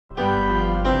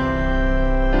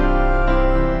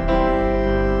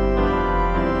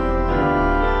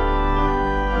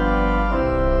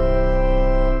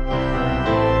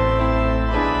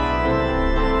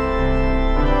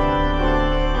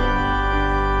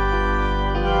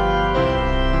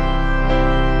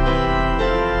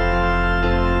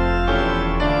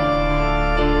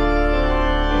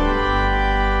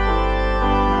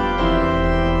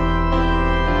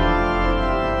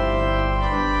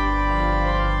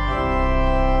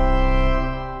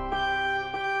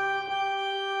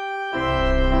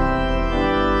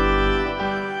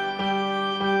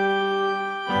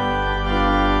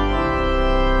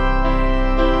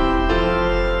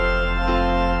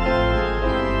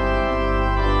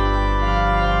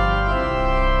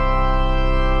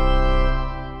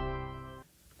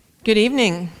Good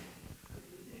evening.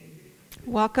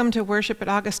 Welcome to worship at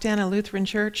Augustana Lutheran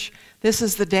Church. This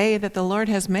is the day that the Lord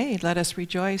has made. Let us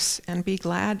rejoice and be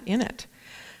glad in it.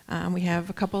 We have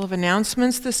a couple of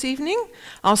announcements this evening.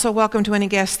 Also, welcome to any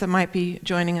guests that might be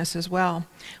joining us as well.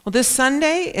 Well, this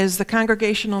Sunday is the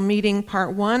congregational meeting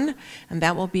part 1, and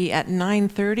that will be at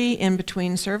 9:30 in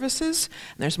between services.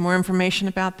 There's more information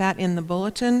about that in the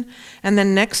bulletin. And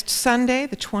then next Sunday,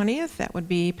 the 20th, that would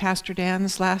be Pastor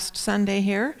Dan's last Sunday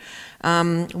here.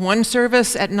 One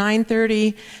service at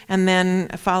 9:30, and then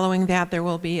following that there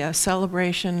will be a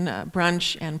celebration,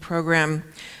 brunch, and program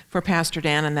for Pastor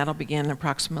Dan, and that'll begin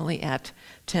approximately at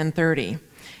 10:30.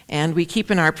 And we keep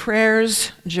in our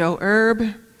prayers Joe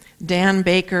Erb, Dan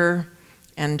Baker,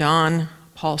 and Don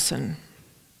Paulson.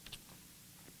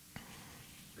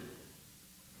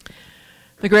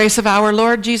 The grace of our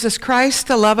Lord Jesus Christ,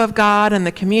 the love of God, and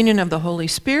the communion of the Holy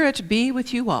Spirit be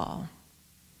with you all.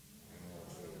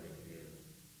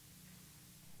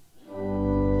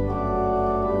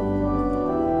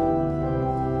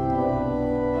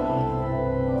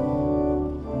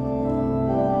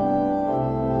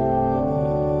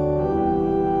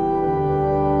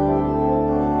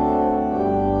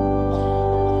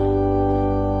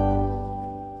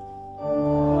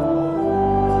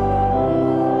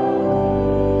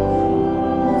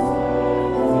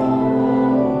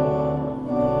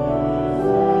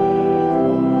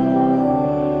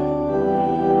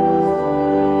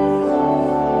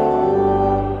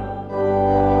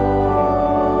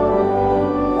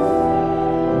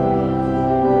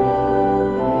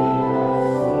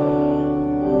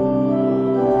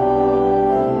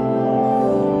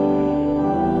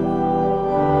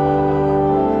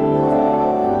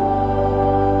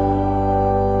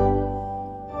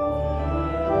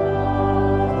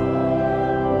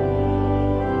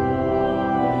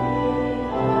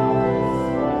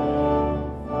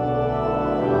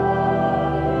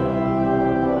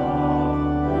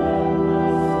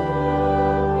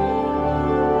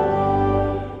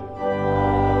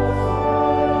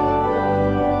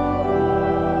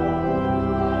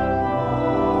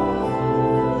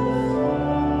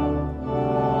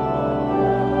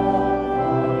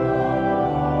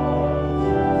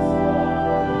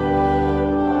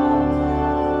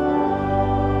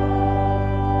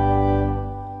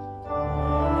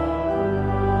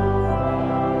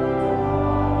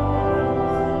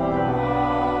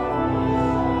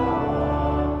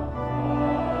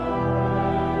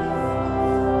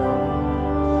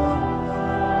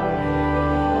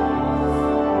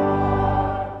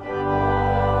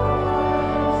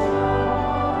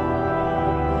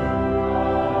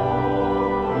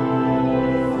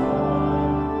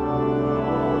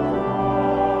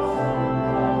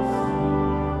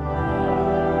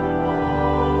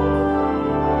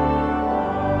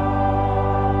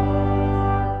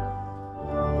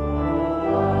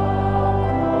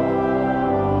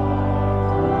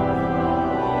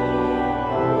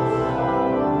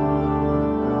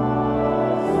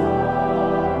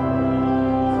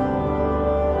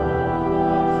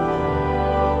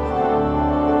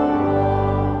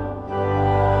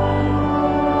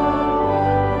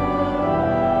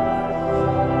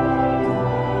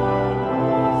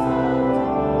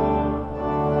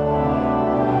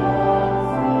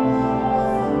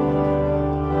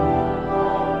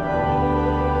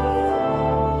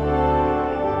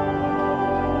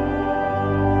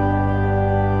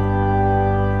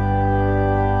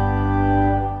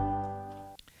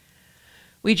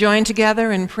 We join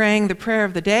together in praying the prayer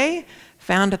of the day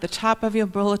found at the top of your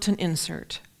bulletin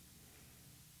insert.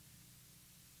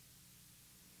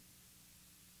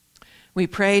 We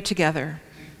pray together.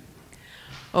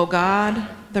 O God,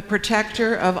 the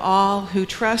protector of all who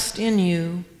trust in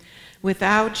you,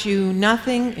 without you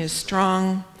nothing is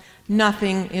strong,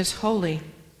 nothing is holy.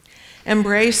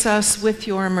 Embrace us with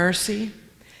your mercy,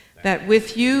 that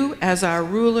with you as our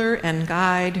ruler and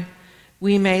guide,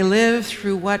 we may live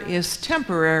through what is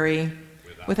temporary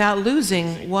without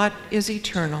losing what is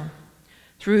eternal.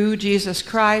 Through Jesus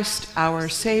Christ, our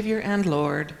Savior and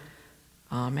Lord.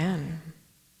 Amen.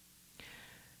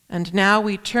 And now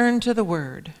we turn to the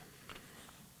Word.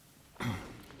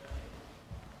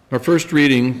 Our first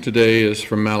reading today is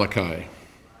from Malachi.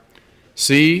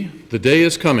 See, the day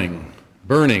is coming,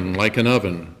 burning like an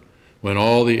oven, when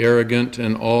all the arrogant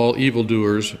and all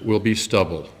evildoers will be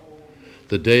stubble.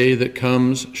 The day that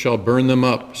comes shall burn them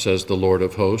up, says the Lord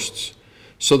of hosts,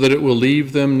 so that it will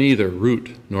leave them neither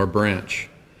root nor branch.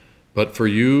 But for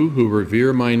you who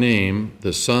revere my name,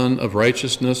 the Sun of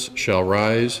Righteousness shall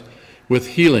rise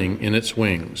with healing in its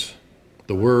wings.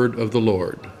 The word of the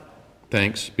Lord.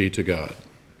 Thanks be to God.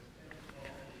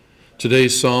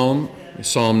 Today's psalm is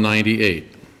Psalm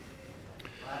 98.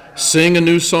 Sing a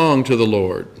new song to the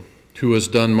Lord, who has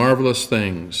done marvelous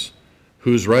things,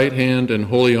 whose right hand and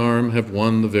holy arm have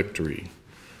won the victory.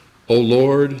 O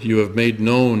Lord, you have made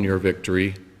known your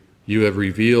victory. You have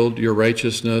revealed your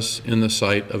righteousness in the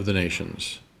sight of the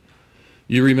nations.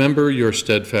 You remember your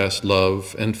steadfast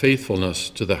love and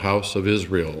faithfulness to the house of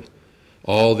Israel.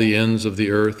 All the ends of the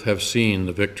earth have seen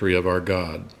the victory of our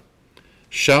God.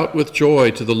 Shout with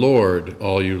joy to the Lord,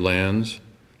 all you lands.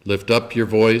 Lift up your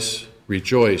voice,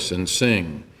 rejoice and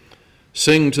sing.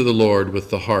 Sing to the Lord with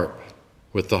the harp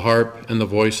and the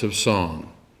voice of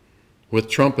song. With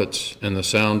trumpets and the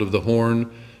sound of the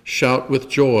horn, shout with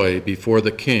joy before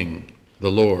the King, the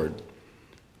Lord.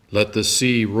 Let the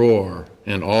sea roar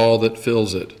and all that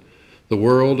fills it, the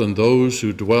world and those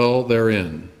who dwell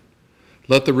therein.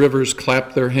 Let the rivers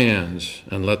clap their hands,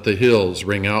 and let the hills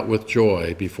ring out with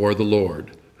joy before the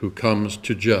Lord, who comes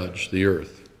to judge the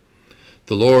earth.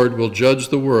 The Lord will judge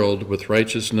the world with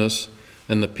righteousness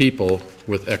and the people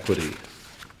with equity.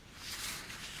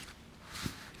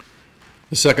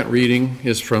 The second reading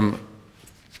is from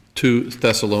 2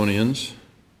 Thessalonians.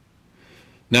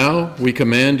 Now we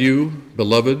command you,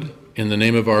 beloved, in the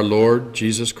name of our Lord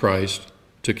Jesus Christ,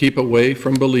 to keep away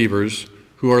from believers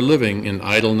who are living in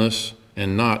idleness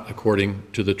and not according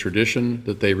to the tradition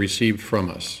that they received from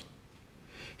us.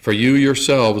 For you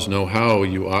yourselves know how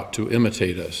you ought to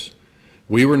imitate us.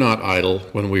 We were not idle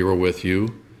when we were with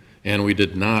you, and we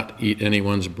did not eat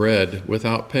anyone's bread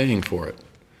without paying for it.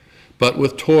 But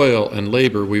with toil and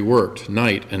labor we worked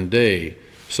night and day,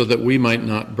 so that we might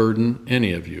not burden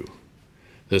any of you.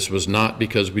 This was not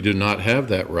because we do not have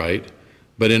that right,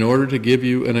 but in order to give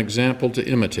you an example to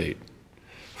imitate.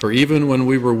 For even when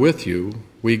we were with you,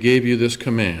 we gave you this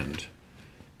command: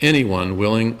 anyone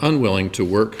unwilling to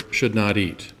work should not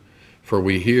eat. For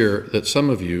we hear that some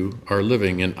of you are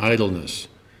living in idleness,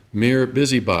 mere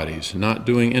busybodies, not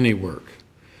doing any work.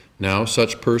 Now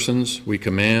such persons we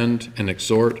command and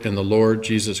exhort in the Lord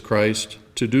Jesus Christ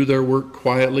to do their work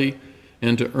quietly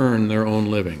and to earn their own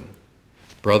living.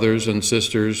 Brothers and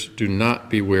sisters, do not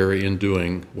be weary in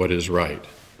doing what is right.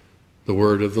 The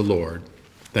word of the Lord.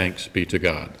 Thanks be to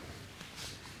God.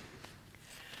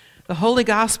 The Holy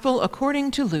Gospel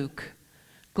according to Luke.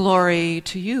 Glory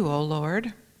to you, O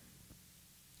Lord.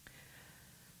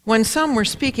 When some were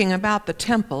speaking about the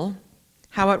temple,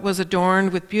 how it was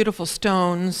adorned with beautiful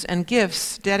stones and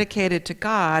gifts dedicated to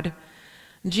God,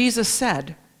 Jesus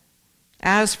said,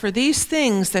 "As for these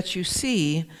things that you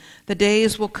see, the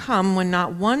days will come when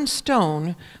not one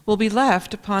stone will be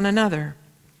left upon another.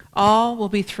 All will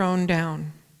be thrown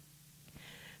down."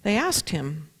 They asked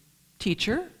him,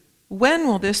 "Teacher, when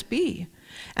will this be?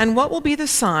 And what will be the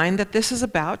sign that this is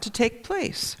about to take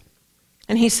place?"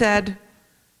 And he said,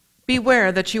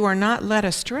 "Beware that you are not led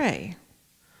astray.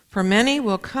 For many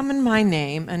will come in my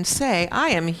name and say, 'I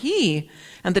am he,'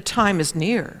 and the time is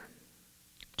near.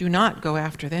 Do not go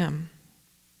after them.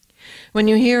 When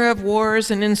you hear of wars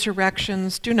and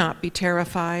insurrections, do not be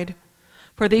terrified,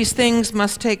 for these things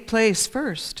must take place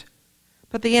first,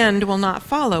 but the end will not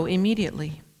follow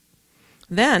immediately."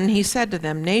 Then he said to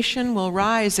them, "Nation will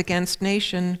rise against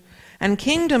nation, and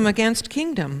kingdom against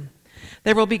kingdom.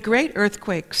 There will be great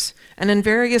earthquakes, and in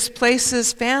various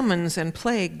places famines and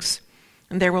plagues,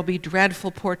 and there will be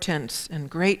dreadful portents and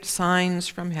great signs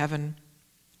from heaven.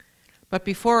 But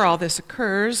before all this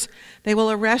occurs, they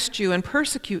will arrest you and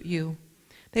persecute you.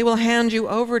 They will hand you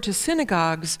over to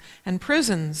synagogues and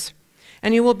prisons,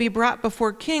 and you will be brought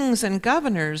before kings and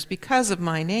governors because of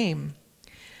my name.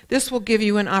 This will give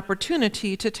you an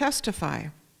opportunity to testify.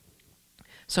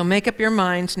 So make up your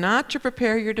minds not to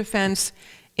prepare your defense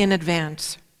in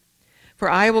advance. For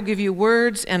I will give you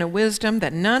words and a wisdom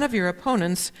that none of your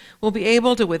opponents will be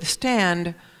able to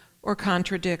withstand or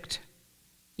contradict.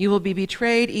 You will be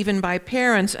betrayed even by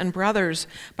parents and brothers,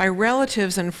 by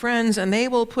relatives and friends, and they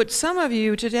will put some of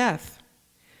you to death.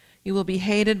 You will be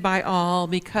hated by all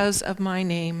because of my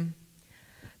name,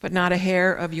 but not a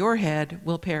hair of your head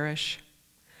will perish.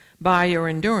 By your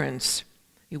endurance,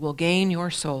 you will gain your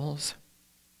souls."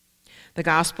 The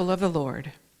Gospel of the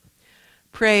Lord.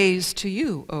 Praise to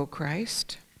you, O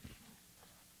Christ.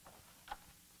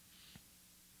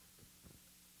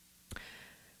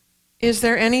 Is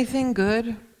there anything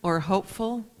good or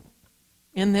hopeful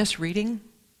in this reading?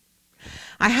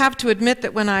 I have to admit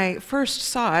that when I first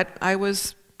saw it, I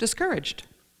was discouraged.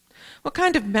 What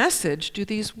kind of message do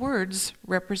these words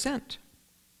represent?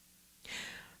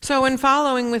 So in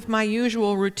following with my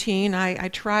usual routine, I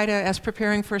try to, as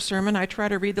preparing for a sermon, I try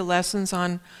to read the lessons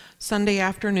on Sunday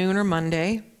afternoon or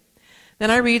Monday. Then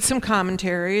I read some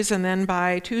commentaries, and then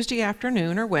by Tuesday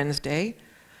afternoon or Wednesday,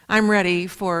 I'm ready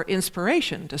for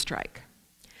inspiration to strike.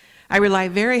 I rely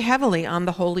very heavily on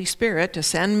the Holy Spirit to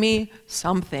send me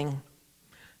something,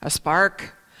 a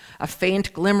spark, a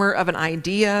faint glimmer of an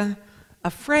idea, a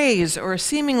phrase, or a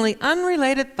seemingly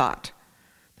unrelated thought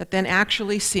that then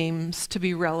actually seems to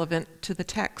be relevant to the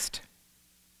text.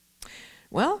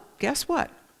 Well, guess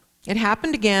what? It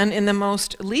happened again in the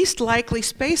most least likely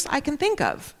space I can think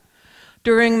of,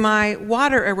 during my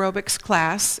water aerobics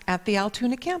class at the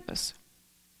Altoona campus.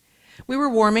 We were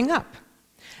warming up,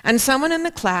 and someone in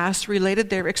the class related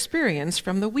their experience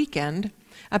from the weekend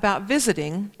about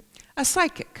visiting a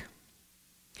psychic.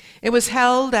 It was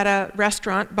held at a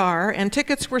restaurant bar, and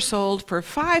tickets were sold for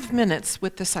 5 minutes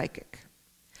with the psychic.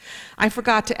 I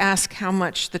forgot to ask how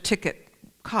much the ticket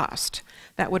cost.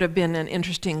 That would have been an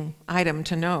interesting item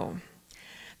to know.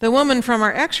 The woman from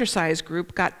our exercise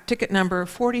group got ticket number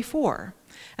 44,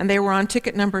 and they were on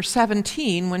ticket number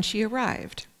 17 when she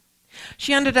arrived.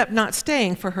 She ended up not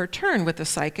staying for her turn with the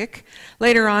psychic.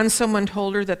 Later on, someone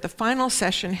told her that the final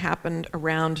session happened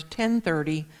around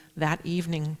 10:30 that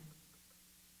evening.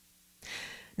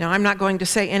 Now, I'm not going to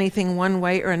say anything one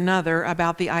way or another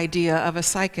about the idea of a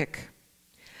psychic.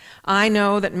 I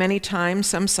know that many times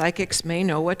some psychics may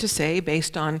know what to say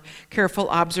based on careful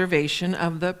observation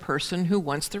of the person who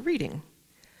wants the reading.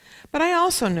 But I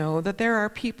also know that there are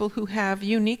people who have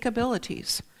unique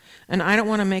abilities, and I don't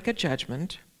want to make a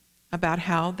judgment about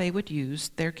how they would use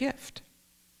their gift.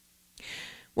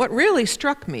 What really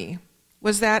struck me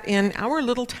was that in our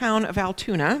little town of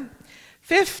Altoona,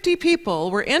 50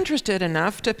 people were interested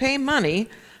enough to pay money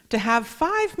to have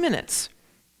 5 minutes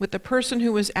with the person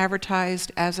who was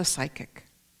advertised as a psychic.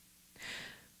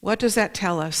 What does that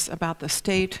tell us about the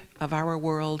state of our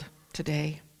world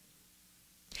today?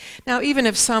 Now, even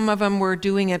if some of them were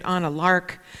doing it on a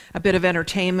lark, a bit of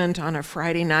entertainment on a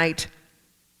Friday night,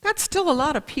 that's still a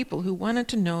lot of people who wanted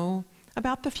to know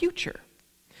about the future,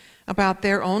 about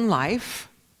their own life,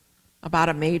 about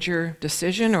a major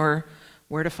decision, or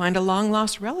where to find a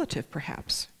long-lost relative,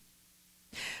 perhaps.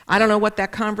 I don't know what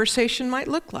that conversation might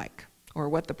look like, or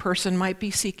what the person might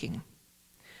be seeking.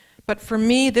 But for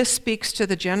me, this speaks to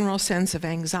the general sense of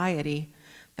anxiety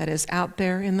that is out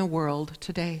there in the world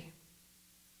today.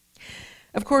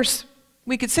 Of course,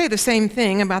 we could say the same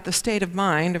thing about the state of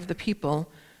mind of the people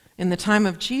in the time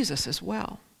of Jesus as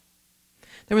well.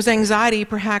 There was anxiety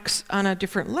perhaps on a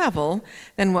different level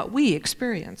than what we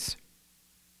experience.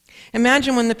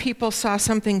 Imagine when the people saw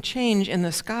something change in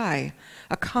the sky,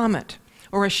 a comet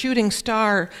or a shooting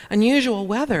star, unusual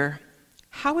weather.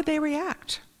 How would they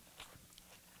react?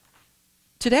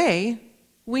 Today,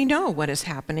 we know what is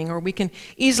happening, or we can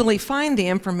easily find the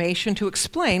information to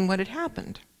explain what had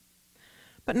happened.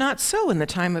 But not so in the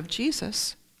time of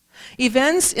Jesus.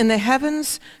 Events in the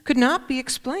heavens could not be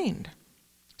explained.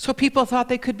 So people thought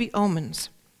they could be omens,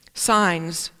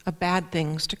 signs of bad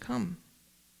things to come.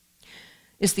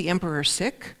 Is the emperor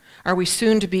sick? Are we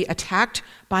soon to be attacked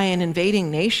by an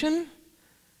invading nation?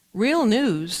 Real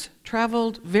news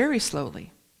traveled very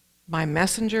slowly, by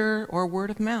messenger or word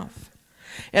of mouth.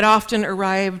 It often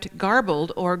arrived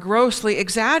garbled or grossly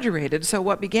exaggerated, so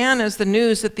what began as the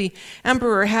news that the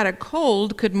emperor had a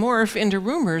cold could morph into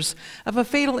rumors of a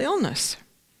fatal illness.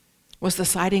 Was the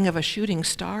sighting of a shooting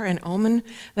star an omen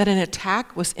that an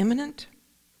attack was imminent?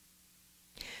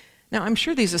 Now, I'm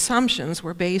sure these assumptions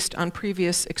were based on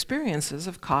previous experiences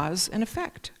of cause and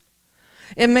effect.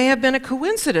 It may have been a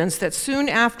coincidence that soon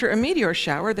after a meteor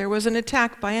shower there was an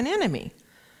attack by an enemy.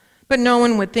 But no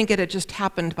one would think it had just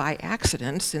happened by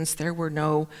accident, since there were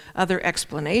no other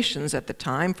explanations at the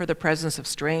time for the presence of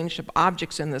strange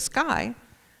objects in the sky.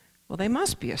 Well, they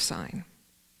must be a sign.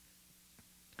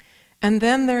 And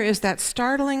then there is that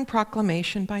startling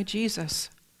proclamation by Jesus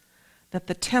that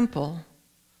the temple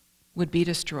would be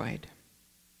destroyed.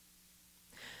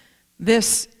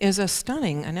 This is a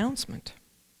stunning announcement.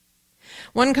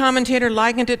 One commentator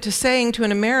likened it to saying to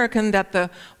an American that the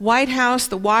White House,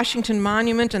 the Washington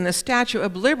Monument, and the Statue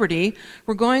of Liberty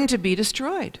were going to be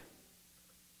destroyed.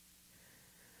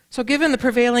 So given the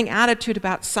prevailing attitude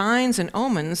about signs and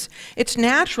omens, it's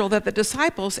natural that the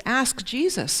disciples ask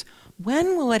Jesus,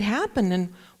 when will it happen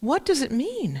and what does it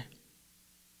mean?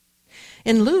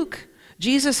 In Luke,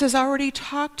 Jesus has already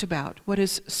talked about what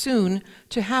is soon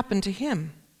to happen to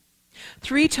him.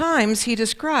 3 times he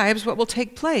describes what will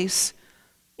take place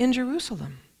in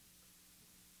Jerusalem.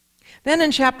 Then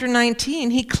in chapter 19,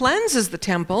 he cleanses the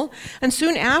temple, and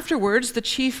soon afterwards the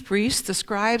chief priests, the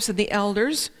scribes, and the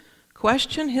elders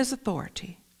question his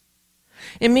authority.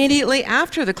 Immediately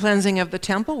after the cleansing of the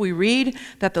temple, we read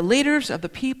that the leaders of the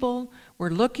people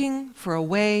were looking for a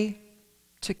way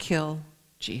to kill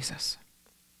Jesus.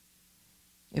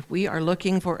 If we are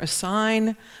looking for a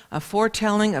sign, a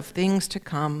foretelling of things to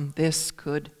come, this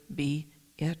could be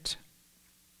it.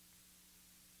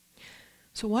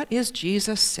 So what is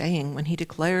Jesus saying when he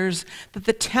declares that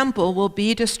the temple will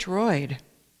be destroyed?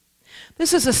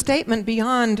 This is a statement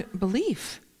beyond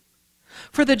belief.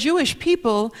 For the Jewish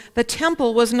people, the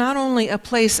temple was not only a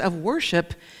place of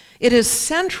worship, it is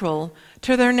central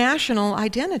to their national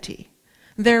identity,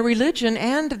 their religion,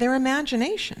 and their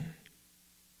imagination.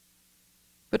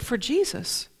 But for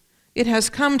Jesus, it has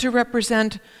come to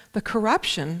represent the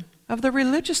corruption of the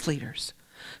religious leaders,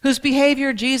 whose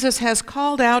behavior Jesus has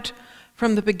called out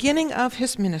from the beginning of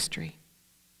his ministry.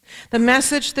 The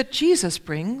message that Jesus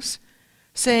brings,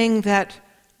 saying that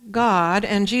God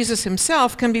and Jesus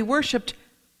himself can be worshiped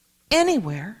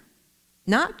anywhere,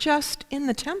 not just in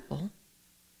the temple,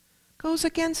 goes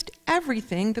against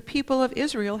everything the people of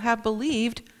Israel have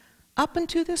believed up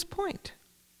until this point.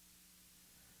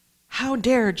 How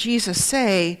dare Jesus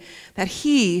say that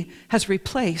he has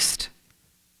replaced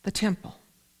the temple?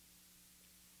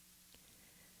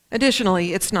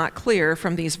 Additionally, it's not clear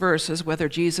from these verses whether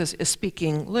Jesus is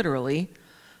speaking literally,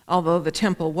 although the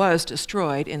temple was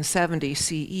destroyed in 70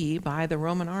 CE by the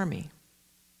Roman army.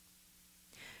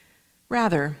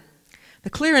 Rather, the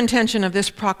clear intention of this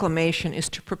proclamation is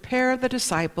to prepare the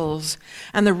disciples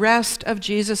and the rest of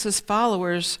Jesus'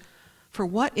 followers for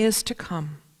what is to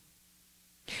come.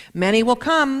 Many will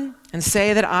come and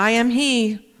say that I am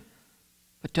he,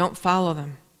 but don't follow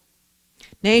them.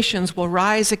 Nations will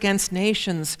rise against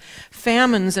nations.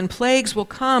 Famines and plagues will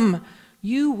come.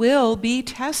 You will be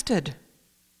tested.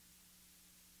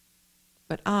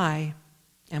 But I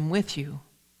am with you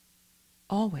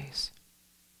always.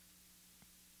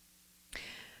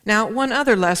 Now, one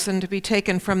other lesson to be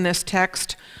taken from this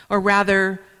text, or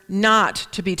rather not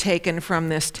to be taken from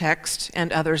this text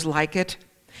and others like it,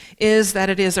 is that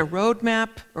it is a roadmap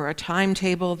or a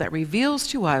timetable that reveals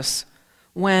to us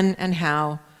when and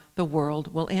how the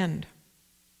world will end.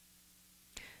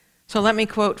 So let me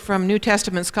quote from New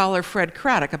Testament scholar Fred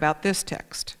Craddock about this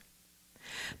text.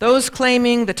 Those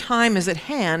claiming the time is at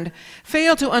hand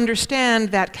fail to understand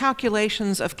that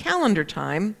calculations of calendar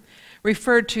time,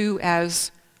 referred to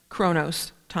as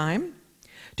chronos time,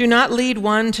 do not lead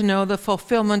one to know the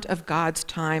fulfillment of God's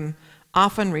time,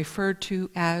 often referred to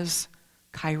as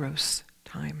kairos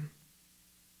time.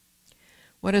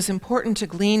 What is important to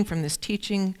glean from this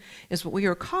teaching is what we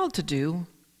are called to do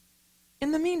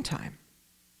in the meantime.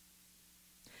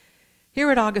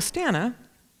 Here at Augustana,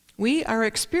 we are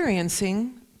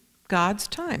experiencing God's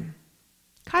time,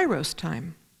 kairos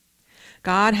time.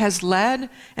 God has led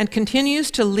and continues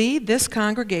to lead this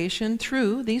congregation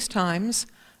through these times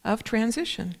of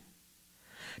transition.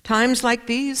 Times like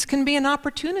these can be an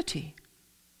opportunity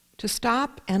to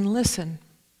stop and listen,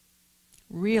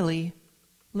 really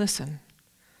listen,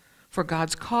 for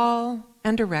God's call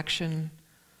and direction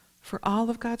for all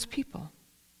of God's people.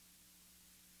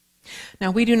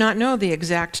 Now, we do not know the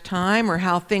exact time or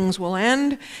how things will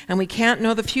end, and we can't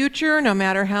know the future no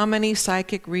matter how many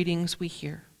psychic readings we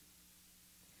hear.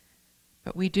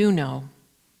 But we do know,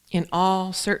 in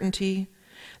all certainty,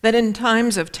 that in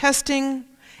times of testing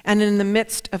and in the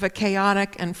midst of a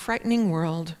chaotic and frightening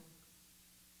world,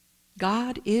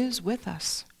 God is with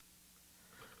us.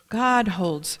 God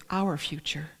holds our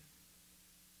future.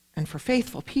 And for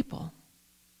faithful people,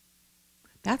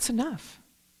 that's enough.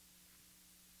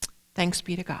 Thanks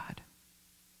be to God.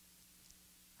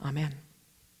 Amen.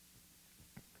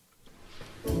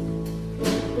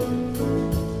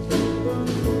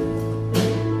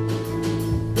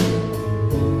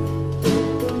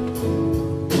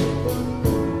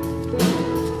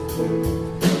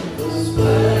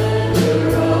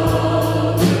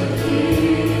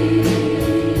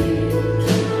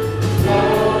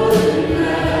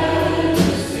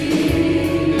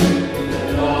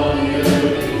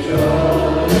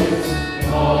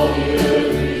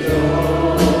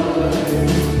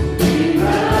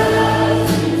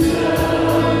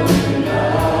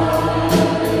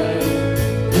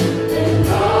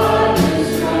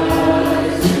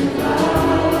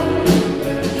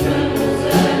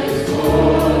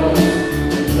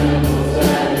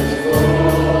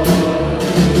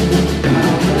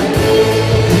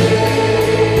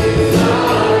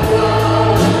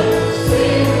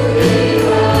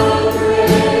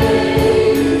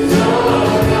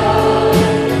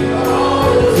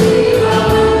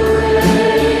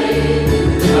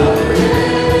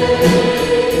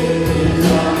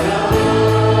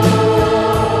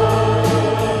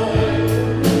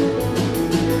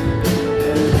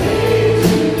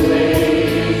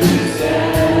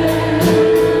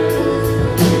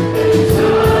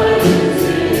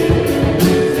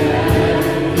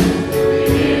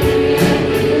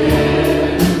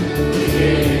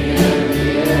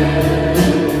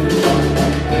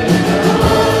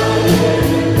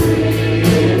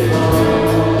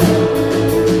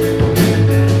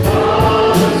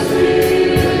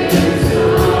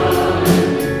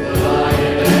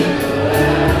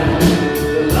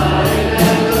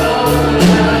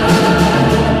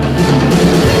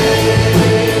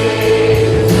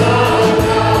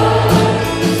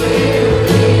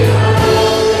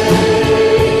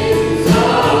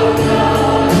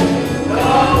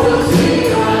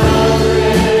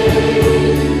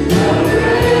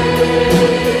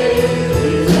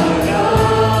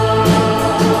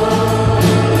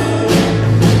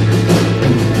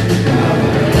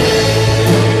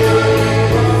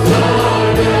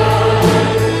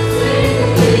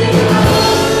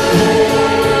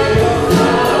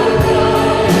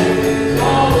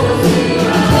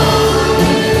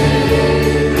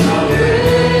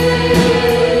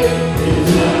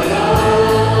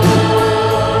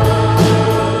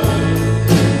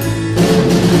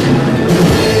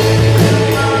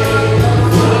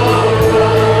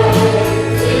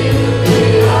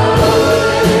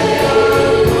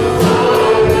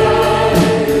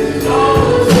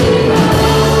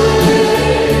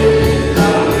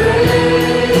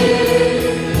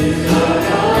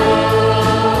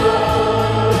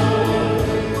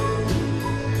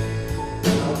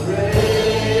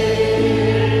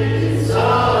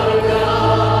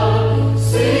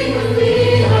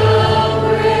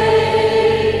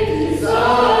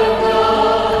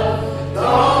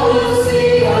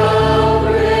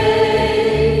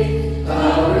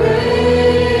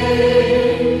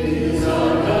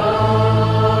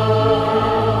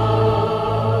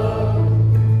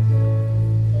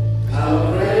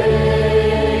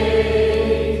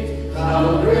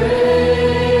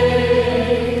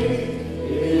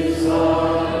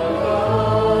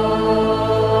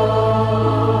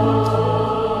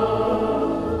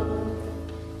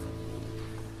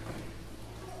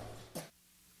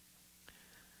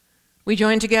 We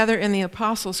join together in the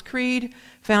Apostles' Creed,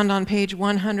 found on page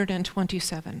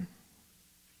 127.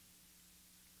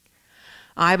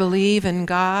 I believe in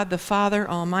God, the Father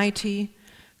Almighty,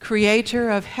 creator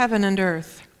of heaven and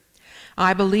earth.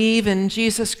 I believe in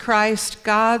Jesus Christ,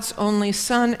 God's only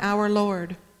Son, our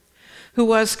Lord, who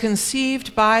was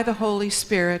conceived by the Holy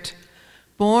Spirit,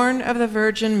 born of the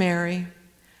Virgin Mary,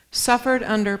 suffered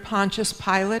under Pontius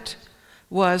Pilate,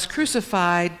 was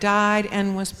crucified, died,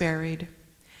 and was buried.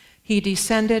 He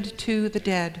descended to the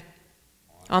dead.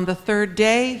 On the third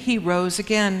day, he rose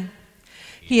again.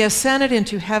 He ascended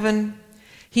into heaven.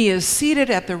 He is seated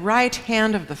at the right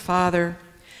hand of the Father,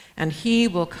 and he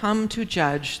will come to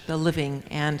judge the living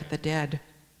and the dead.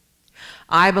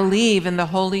 I believe in the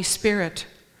Holy Spirit,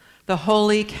 the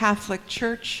Holy Catholic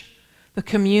Church, the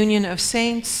communion of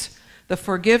saints, the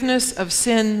forgiveness of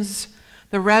sins,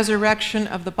 the resurrection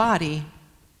of the body,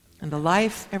 and the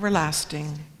life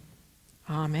everlasting.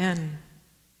 Amen.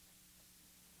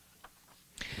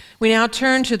 We now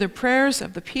turn to the prayers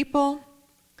of the people.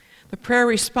 The prayer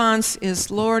response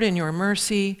is, Lord, in your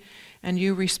mercy, and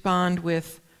you respond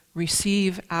with,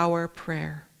 receive our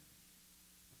prayer.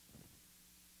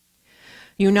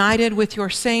 United with your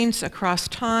saints across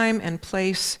time and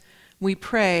place, we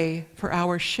pray for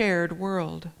our shared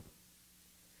world.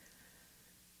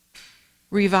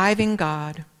 Reviving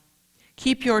God,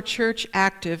 keep your church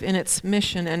active in its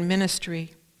mission and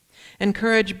ministry.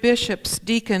 Encourage bishops,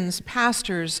 deacons,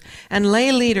 pastors, and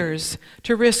lay leaders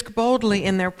to risk boldly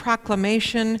in their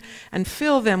proclamation and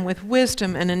fill them with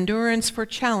wisdom and endurance for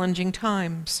challenging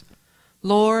times.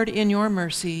 Lord, in your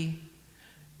mercy,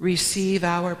 receive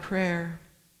our prayer.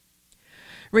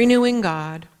 Renewing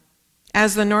God,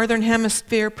 as the Northern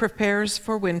Hemisphere prepares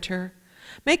for winter,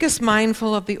 make us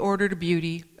mindful of the ordered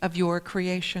beauty of your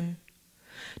creation.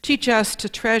 Teach us to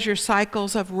treasure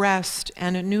cycles of rest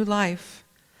and a new life.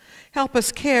 Help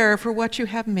us care for what you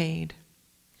have made.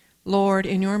 Lord,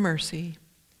 in your mercy,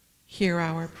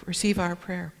 receive our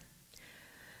prayer.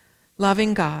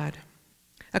 Loving God,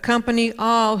 accompany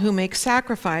all who make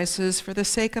sacrifices for the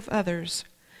sake of others.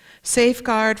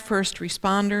 Safeguard first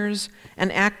responders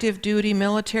and active duty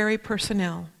military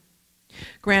personnel.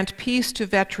 Grant peace to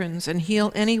veterans and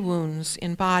heal any wounds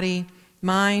in body,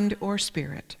 mind, or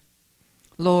spirit.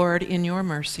 Lord, in your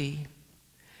mercy,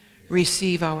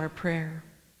 receive our prayer.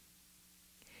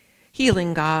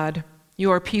 Healing God,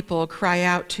 your people cry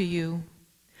out to you.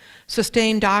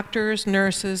 Sustain doctors,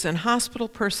 nurses, and hospital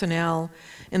personnel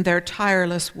in their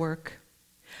tireless work.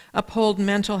 Uphold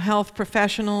mental health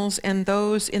professionals and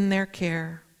those in their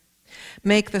care.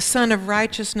 Make the sun of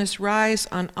righteousness rise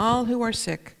on all who are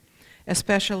sick,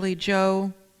 especially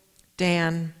Joe,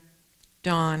 Dan,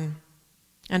 Dawn,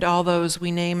 and all those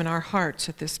we name in our hearts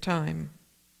at this time.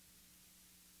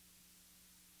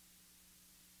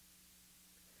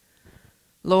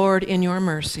 Lord, in your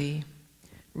mercy,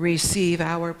 receive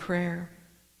our prayer.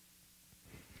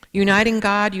 Uniting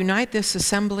God, unite this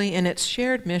assembly in its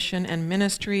shared mission and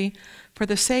ministry for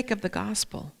the sake of the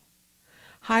gospel.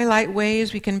 Highlight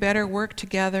ways we can better work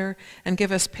together and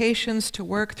give us patience to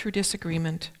work through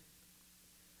disagreement.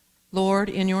 Lord,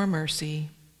 in your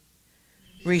mercy,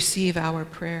 receive our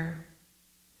prayer.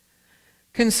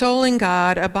 Consoling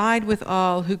God, abide with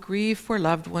all who grieve for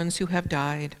loved ones who have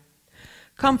died.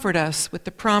 Comfort us with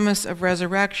the promise of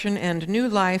resurrection and new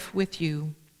life with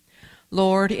you.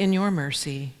 Lord, in your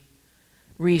mercy,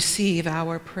 receive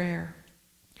our prayer.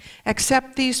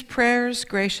 Accept these prayers,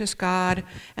 gracious God,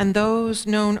 and those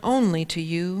known only to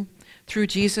you, through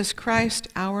Jesus Christ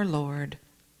our Lord.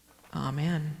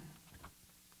 Amen.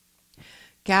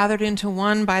 Gathered into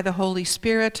one by the Holy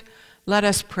Spirit, let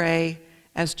us pray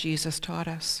as Jesus taught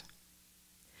us.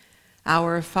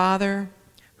 Our Father,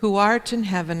 who art in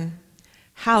heaven,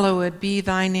 hallowed be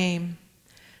thy name.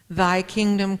 Thy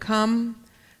kingdom come,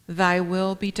 thy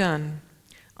will be done,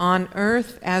 on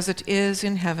earth as it is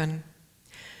in heaven.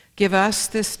 Give us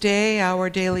this day our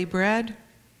daily bread,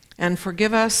 and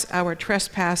forgive us our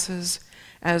trespasses,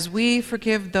 as we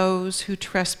forgive those who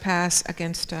trespass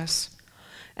against us.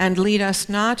 And lead us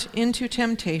not into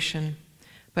temptation,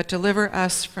 but deliver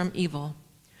us from evil.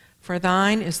 For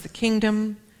thine is the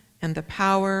kingdom, and the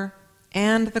power,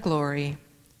 and the glory,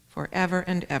 forever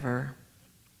and ever.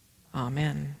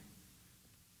 Amen.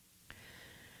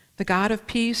 The God of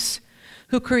peace,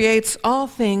 who creates all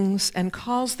things and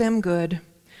calls them good,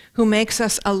 who makes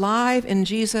us alive in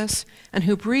Jesus, and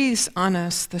who breathes on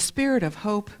us the spirit of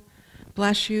hope,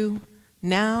 bless you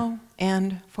now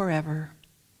and forever.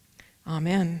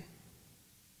 Amen.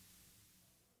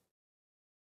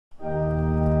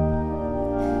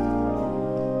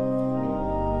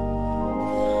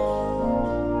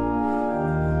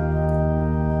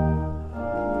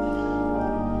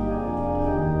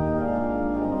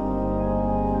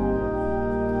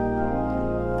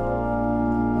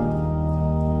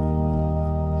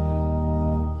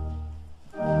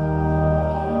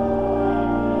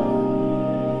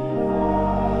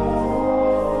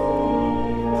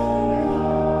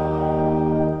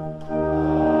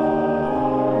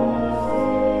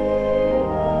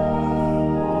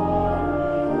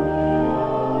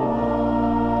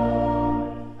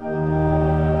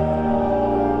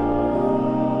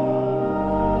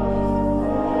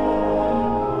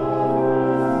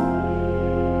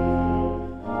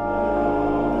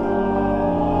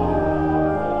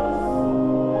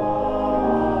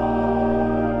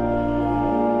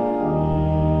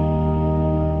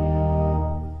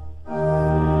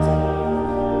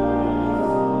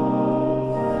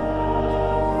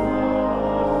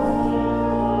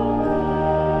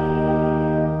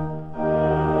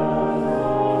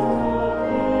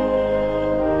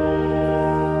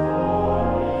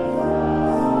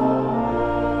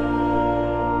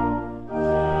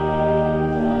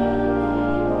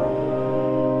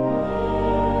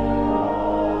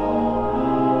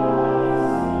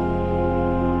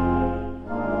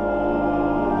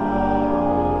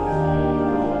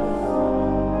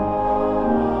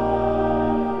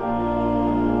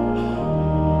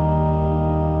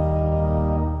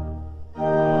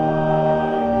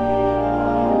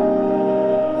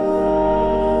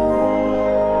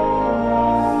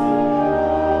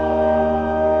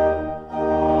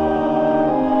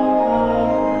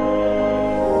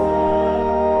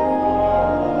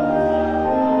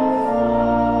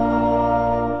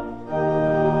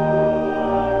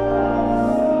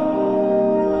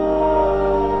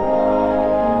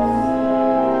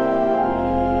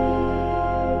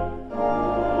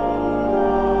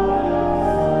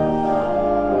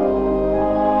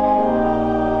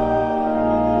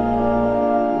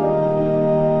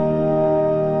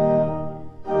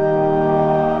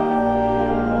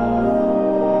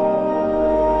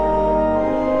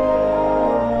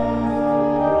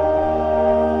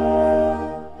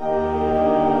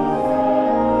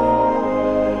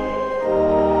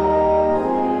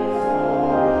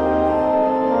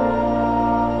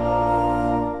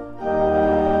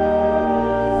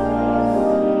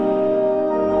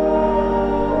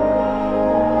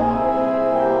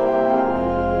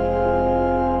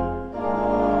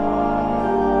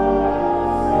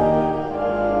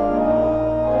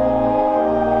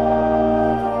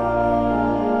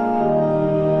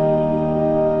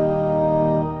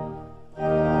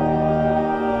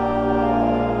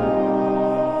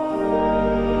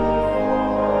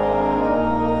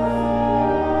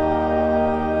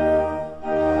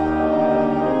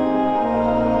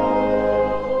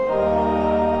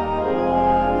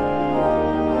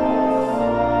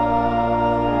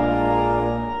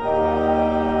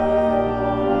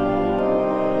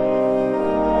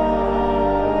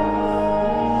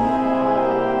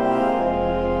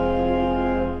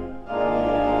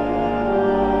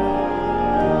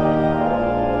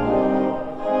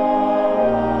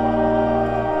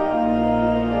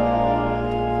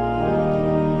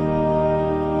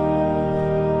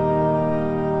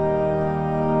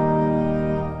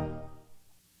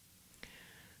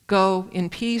 Go in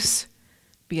peace,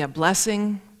 be a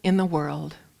blessing in the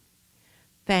world.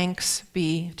 Thanks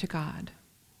be to God.